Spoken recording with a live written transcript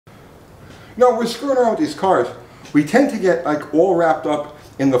No, we're screwing around with these cars. We tend to get like all wrapped up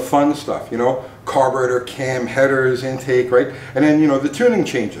in the fun stuff, you know, carburetor, cam, headers, intake, right? And then, you know, the tuning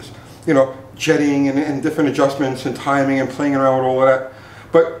changes, you know, jetting and different adjustments and timing and playing around with all of that.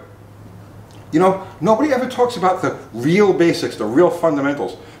 But, you know, nobody ever talks about the real basics, the real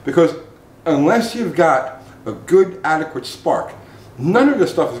fundamentals, because unless you've got a good, adequate spark, none of this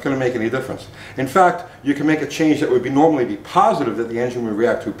stuff is going to make any difference. In fact, you can make a change that would normally be positive, that the engine would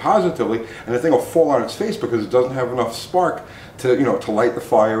react to positively, and the thing will fall on its face because it doesn't have enough spark to, you know, to light the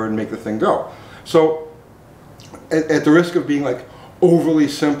fire and make the thing go. So, at the risk of being like overly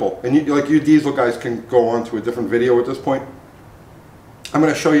simple, and you diesel guys can go on to a different video at this point, I'm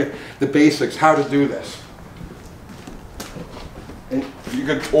going to show you the basics, how to do this. And you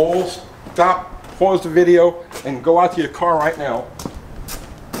can all stop, pause the video, and go out to your car right now.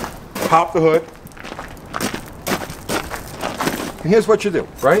 Pop the hood. And here's what you do,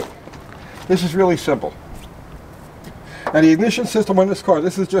 right? This is really simple. Now the ignition system on this car,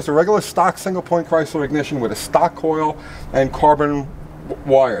 this is just a regular stock single point Chrysler ignition with a stock coil and carbon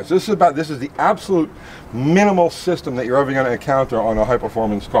wires. This is the absolute minimal system that you're ever going to encounter on a high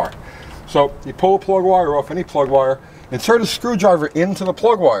performance car. So you pull a plug wire off, any plug wire, insert a screwdriver into the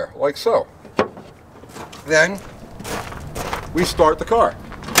plug wire, like so. Then we start the car.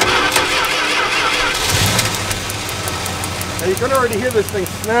 Now you can already hear this thing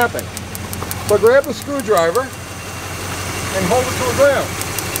snapping. So grab the screwdriver and hold it to the ground.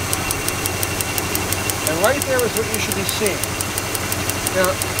 And right there is what you should be seeing. Now,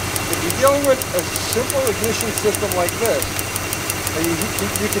 if you're dealing with a simple ignition system like this, and you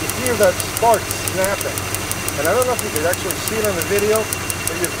can hear that spark snapping. And I don't know if you can actually see it on the video,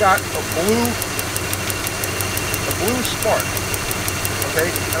 but you've got a blue spark.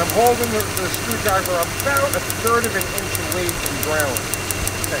 Okay? And I'm holding the screwdriver about 1/3 of an inch away from ground.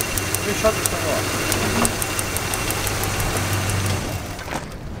 Okay, let me shut this thing off.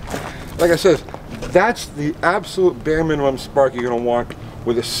 Like I said, that's the absolute bare minimum spark you're going to want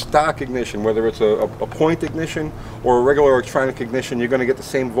with a stock ignition. Whether it's a point ignition or a regular electronic ignition, you're going to get the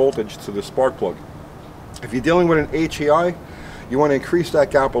same voltage to the spark plug. If you're dealing with an HEI, you want to increase that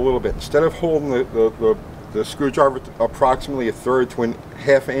gap a little bit. Instead of holding the screwdriver approximately 1/3 to a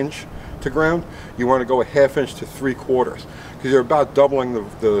 1/2 inch to ground, you want to go a 1/2 inch to 3/4, because you're about doubling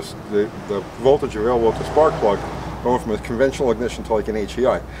the voltage available to spark plug, going from a conventional ignition to like an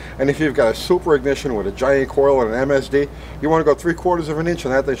HEI. And if you've got a super ignition with a giant coil and an MSD, you want to go 3/4 of an inch,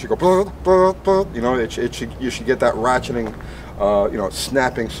 and that thing should go, you know, you should get that ratcheting, you know,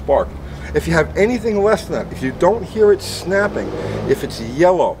 snapping spark. If you have anything less than that, if you don't hear it snapping, if it's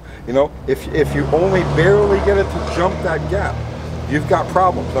yellow, you know, if you only barely get it to jump that gap, you've got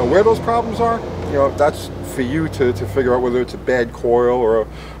problems. Now where those problems are, you know, that's for you to figure out, whether it's a bad coil or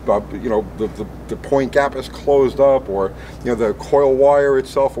you know, the point gap is closed up, or you know, the coil wire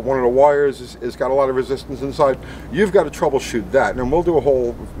itself or one of the wires is got a lot of resistance inside. You've got to troubleshoot that, and we'll do a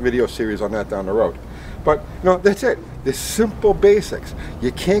whole video series on that down the road. But you know, that's it. The simple basics.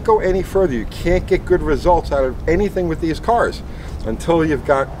 You can't go any further. You can't get good results out of anything with these cars until you've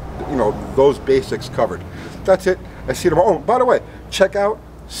got, you know, those basics covered. That's it. I see them. Oh, by the way, check out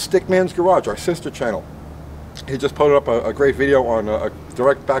Stickman's Garage, our sister channel. He just put up a great video on a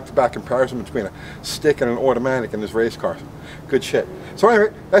direct back-to-back comparison between a stick and an automatic in his race car. Good shit. So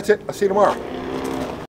anyway, that's it. I'll see you tomorrow.